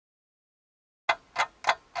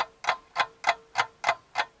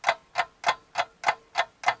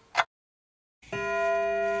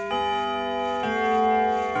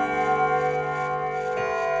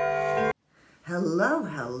Hello,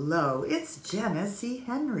 hello, it's Jenna C.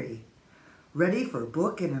 Henry. Ready for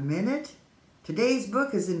Book in a Minute? Today's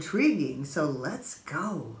book is intriguing, so let's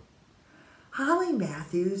go. Holly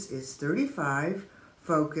Matthews is 35,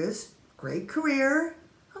 focused, great career,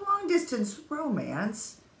 a long-distance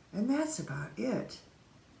romance, and that's about it.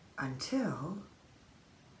 Until...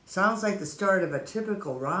 Sounds like the start of a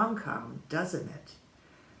typical rom-com, doesn't it?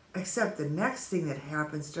 Except the next thing that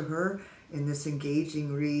happens to her in this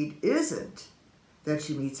engaging read isn't that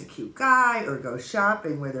she meets a cute guy or goes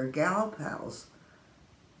shopping with her gal pals.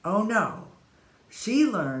 Oh no, she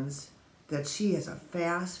learns that she has a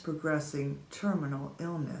fast-progressing terminal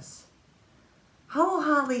illness. How will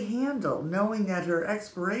Holly handle knowing that her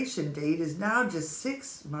expiration date is now just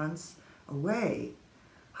 6 months away?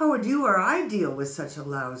 How would you or I deal with such a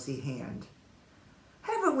lousy hand?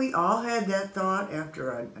 Haven't we all had that thought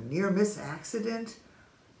after a near-miss accident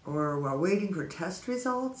or while waiting for test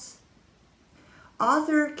results?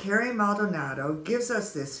 Author Carrie Maldonado gives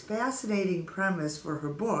us this fascinating premise for her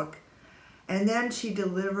book, and then she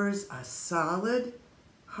delivers a solid,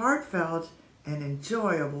 heartfelt, and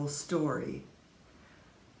enjoyable story.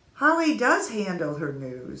 Holly does handle her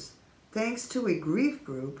news thanks to a grief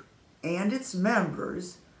group and its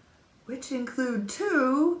members, which include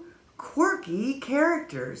 2 quirky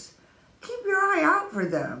characters. Keep your eye out for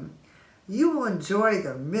them. You will enjoy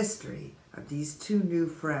the mystery of these 2 new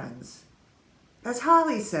friends. As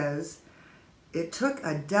Holly says, it took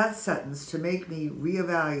a death sentence to make me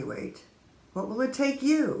reevaluate. What will it take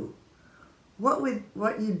you? What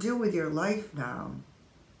you do with your life now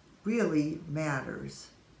really matters.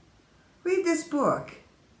 Read this book,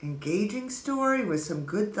 engaging story with some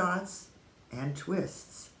good thoughts and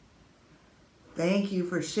twists. Thank you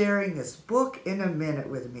for sharing this book in a minute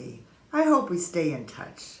with me. I hope we stay in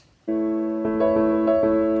touch.